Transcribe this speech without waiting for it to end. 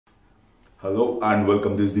Hello and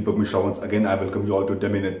welcome. This is Deepak Mishra. Once again, I welcome you all to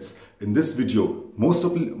 10 minutes. In this video, most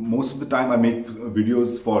of the time I make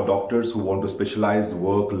videos for doctors who want to specialize,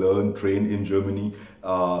 work, learn, train in Germany,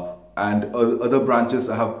 and other branches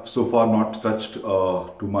I have so far not touched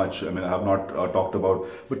too much. I have not talked about.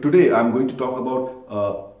 But today I'm going to talk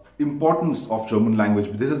about importance of German language.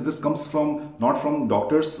 This comes from not from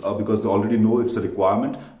doctors because they already know it's a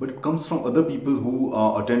requirement, but it comes from other people who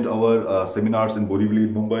attend our seminars in Borivali,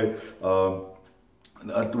 in Mumbai.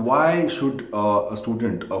 Why should a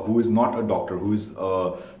student who is not a doctor, who is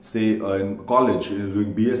say in college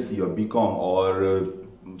doing BSc or BCom or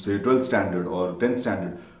say 12th standard or 10th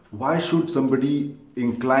standard, why should somebody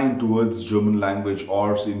incline towards German language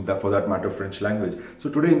or for that matter French language? So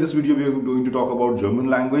today in this video we are going to talk about German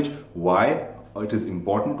language, why it is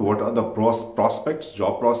important, what are the prospects,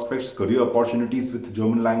 job prospects, career opportunities with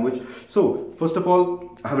German language. So first of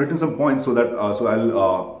all, I have written some points so that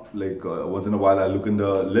I'll once in a while I'll look in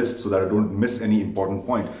the list so that I don't miss any important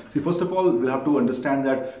point. See, first of all, we'll have to understand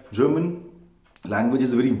that German language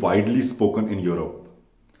is very widely spoken in Europe.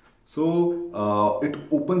 So it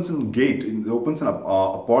opens it opens an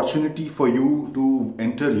opportunity for you to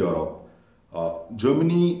enter Europe.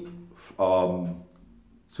 Germany,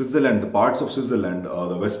 Switzerland, the parts of Switzerland,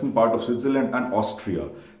 the western part of Switzerland and Austria.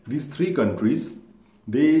 These three countries,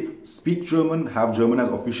 they speak German, have German as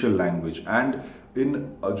official language, and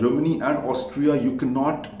in Germany and Austria you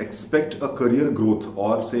cannot expect a career growth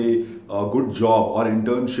or say a good job or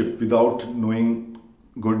internship without knowing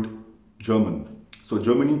good German. So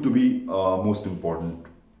Germany to be most important.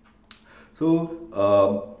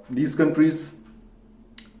 So these countries,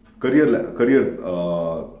 career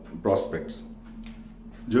prospects.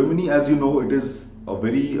 Germany, as you know, it is a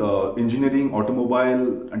very engineering,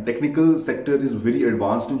 automobile and technical sector is very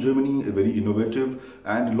advanced in Germany, very innovative,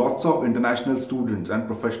 and lots of international students and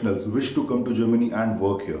professionals wish to come to Germany and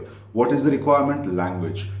work here. What is the requirement?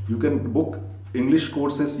 Language. You can book English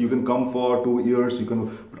courses, you can come for 2 years,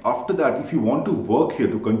 but after that, if you want to work here,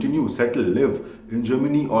 to continue, settle, live in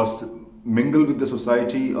Germany or mingle with the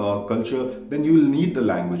society, culture, then you will need the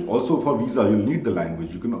language. Also for visa, you'll need the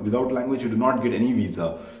language. Without language, you do not get any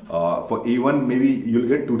visa. For A1, maybe you'll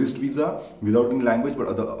get tourist visa without any language, but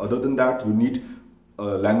other than that, you need a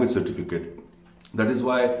language certificate. That is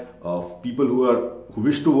why people who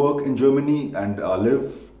wish to work in Germany and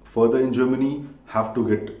live further in Germany have to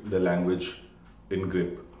get the language in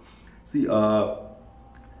grip. See,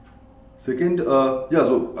 second,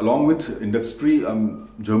 so along with industry,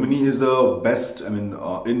 Germany is the best,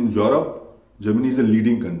 in Europe, Germany is a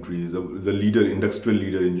leading country, is the leader, industrial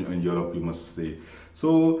leader in Europe, you must say.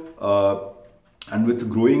 So, and with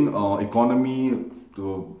growing economy,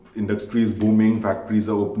 the industry is booming, factories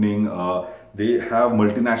are opening, they have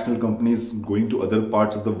multinational companies going to other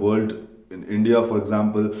parts of the world, in India, for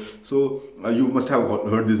example. So you must have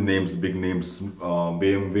heard these names, big names,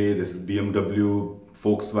 BMW, this is BMW,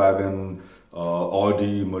 Volkswagen,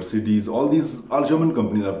 Audi, Mercedes, all these are German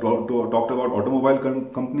companies. I've talked about automobile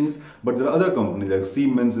companies, but there are other companies like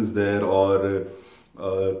Siemens is there, or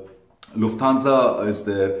Lufthansa is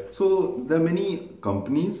there. So there are many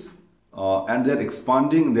companies and they're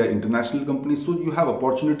expanding, they're international companies. So you have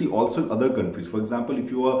opportunity also in other countries. For example, if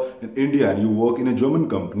you are in India and you work in a German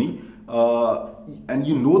company, and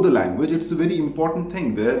you know the language, it's a very important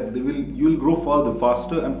thing. You will grow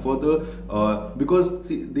faster and further, because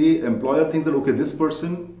see, the employer thinks that okay, this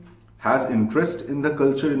person has interest in the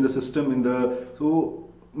culture, in the system, so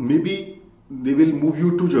maybe they will move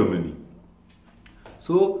you to Germany.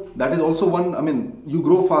 So that is also one. You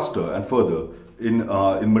grow faster and further in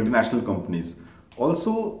multinational companies.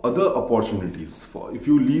 Also, other opportunities if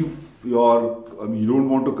you leave you don't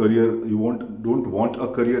want a career, don't want a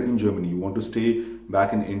career in Germany, you want to stay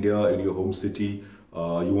back in India, in your home city,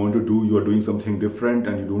 you are doing something different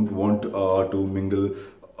and you don't want to mingle,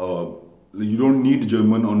 you don't need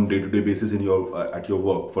German on day-to-day basis in at your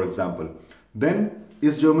work, for example. Then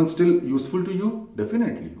is German still useful to you?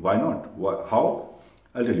 Definitely. Why not? How?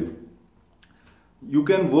 I'll tell you. You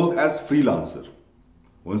can work as freelancer.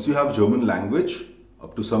 Once you have German language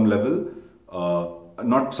up to some level,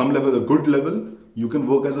 not some level, a good level, you can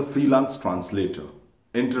work as a freelance translator,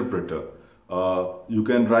 interpreter. You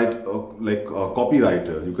can write like a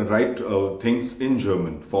copywriter. You can write things in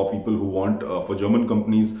German for people who want, for German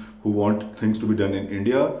companies who want things to be done in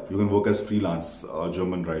India. You can work as freelance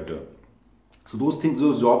German writer. So those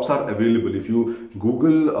jobs are available. If you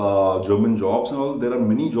Google German jobs and all, there are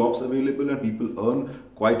many jobs available and people earn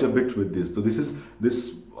quite a bit with this. So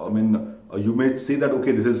you may say that,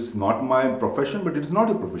 okay, this is not my profession, but it's not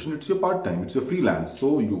your profession, it's your part-time, it's your freelance.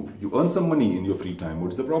 So you earn some money in your free time.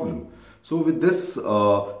 What is the problem? So with this,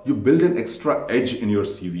 you build an extra edge in your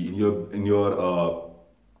CV, in your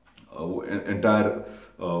entire,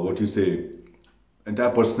 entire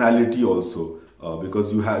personality also.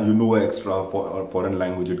 Because you know an extra foreign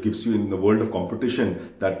language. It gives you, in the world of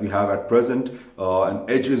competition that we have at present, an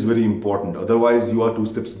edge is very important. Otherwise you are 2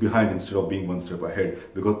 steps behind instead of being 1 step ahead,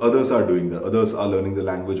 because others are doing that, others are learning the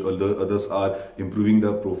language, others are improving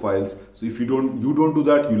their profiles. So if you don't do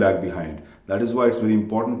that, you lag behind. That is why it's very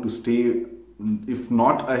important to stay, if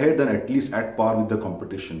not ahead, then at least at par with the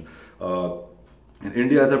competition. In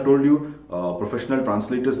India, as I've told you, professional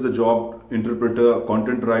translators is the job, interpreter,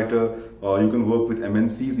 content writer. You can work with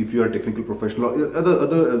MNCs if you are a technical professional,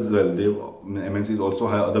 other as well. MNCs also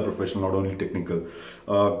have other professional, not only technical.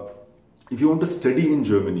 If you want to study in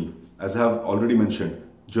Germany, as I have already mentioned,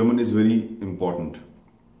 German is very important.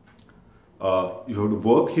 You have to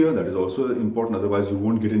work here, that is also important. Otherwise, you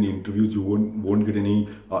won't get any interviews, you won't get any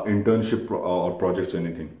internship or projects or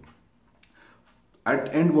anything.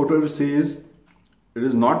 At end, what I will say is, it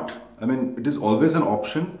is not, it is always an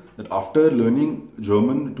option that after learning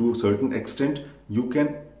German to a certain extent, you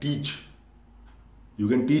can teach. You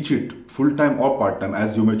can teach it full-time or part-time,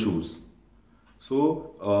 as you may choose.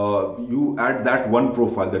 So you add that one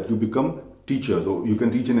profile, that you become teacher. So you can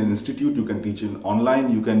teach in an institute, you can teach in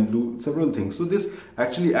online, you can do several things. So this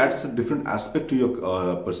actually adds a different aspect to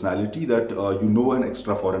your personality, that you know an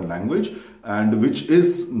extra foreign language, and which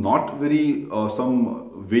is not very some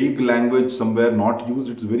vague language somewhere not used.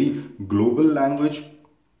 It's very global language.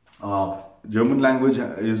 German language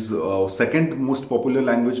is second most popular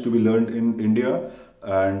language to be learned in India,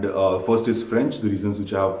 and first is French. The reason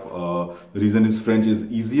is French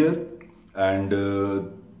is easier, and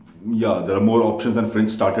yeah, there are more options, and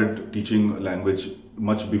French started teaching language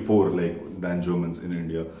much before than Germans in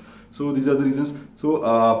India. So these are the reasons.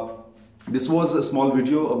 So this was a small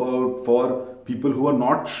video for people who are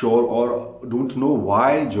not sure or don't know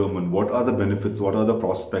why German, what are the benefits, what are the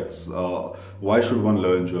prospects, why should one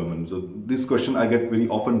learn German. So this question I get very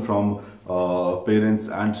often from parents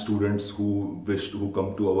and students who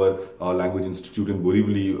come to our language institute in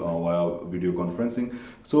Borivali via video conferencing.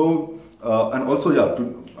 So and also, yeah,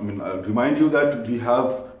 I'll remind you that we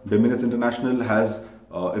have Deminets International has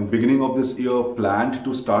in beginning of this year planned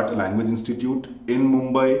to start a language institute in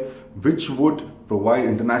Mumbai, which would provide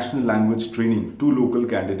international language training to local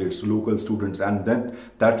candidates, to local students, and then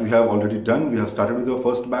that we have already done. We have started with our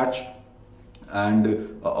first batch,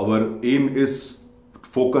 and our aim is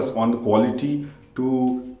focus on the quality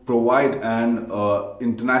to provide an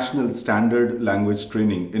international standard language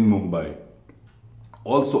training in Mumbai.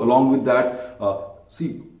 Also, along with that,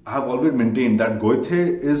 I have always maintained that Goethe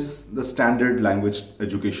is the standard language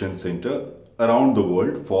education center around the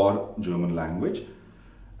world for German language,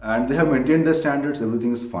 and they have maintained their standards,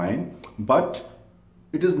 everything is fine, but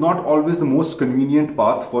it is not always the most convenient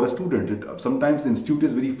path for a student. Sometimes the institute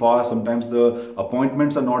is very far, sometimes the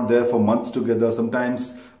appointments are not there for months together,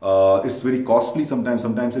 sometimes it's very costly, sometimes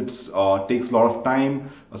it takes a lot of time,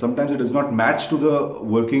 sometimes it does not match to the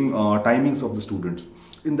working timings of the students.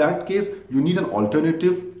 In that case, you need an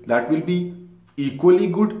alternative that will be equally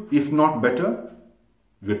good, if not better.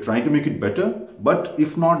 We are trying to make it better, but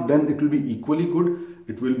if not, then it will be equally good,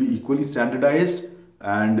 it will be equally standardized,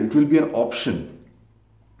 and it will be an option.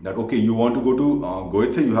 That okay, you want to go to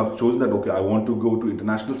Goethe, you have chosen that okay, I want to go to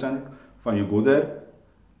international standard, fine, you go there.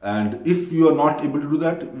 And if you are not able to do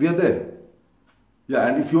that, we are there. Yeah,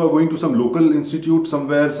 and if you are going to some local institute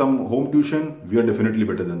somewhere, some home tuition, we are definitely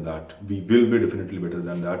better than that. We will be definitely better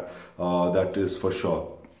than that. That is for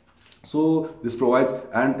sure. So this provides,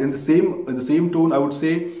 and in the same tone, I would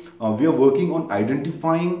say we are working on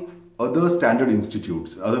identifying other standard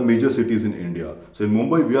institutes, other major cities in India. So in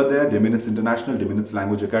Mumbai, we are there, Deminets International, Deminets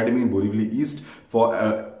Language Academy in Borivali East. For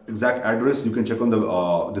exact address, you can check on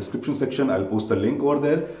the description section. I'll post the link over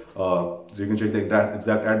there. So you can check the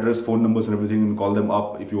exact address, phone numbers and everything, and call them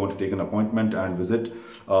up if you want to take an appointment and visit.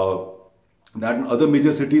 That in other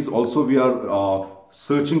major cities also, we are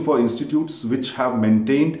searching for institutes which have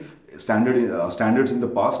maintained standards in the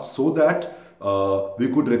past, so that we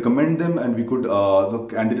could recommend them, and we could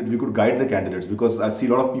guide the candidates, because I see a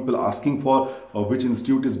lot of people asking for which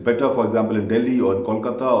institute is better, for example in Delhi or in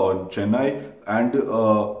Kolkata or in Chennai, and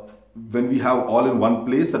when we have all in one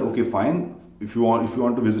place, that okay, fine, if you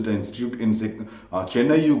want to visit an institute in say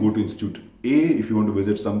Chennai, you go to Institute A. If you want to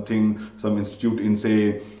visit some institute in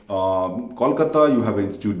say Kolkata, you have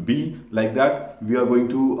Institute B. Like that, we are going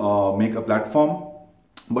to make a platform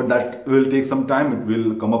but that will take some time. It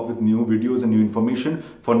will come up with new videos and new information.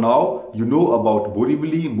 For now, you know about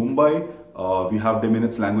Borivali, Mumbai. We have 10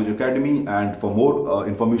 Minutes Language Academy, and for more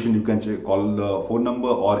information you can call the phone number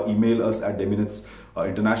or email us at 10 Minutes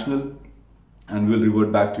International, and we'll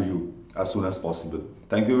revert back to you as soon as possible.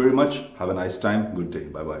 Thank you very much. Have a nice time. Good day.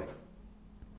 Bye bye.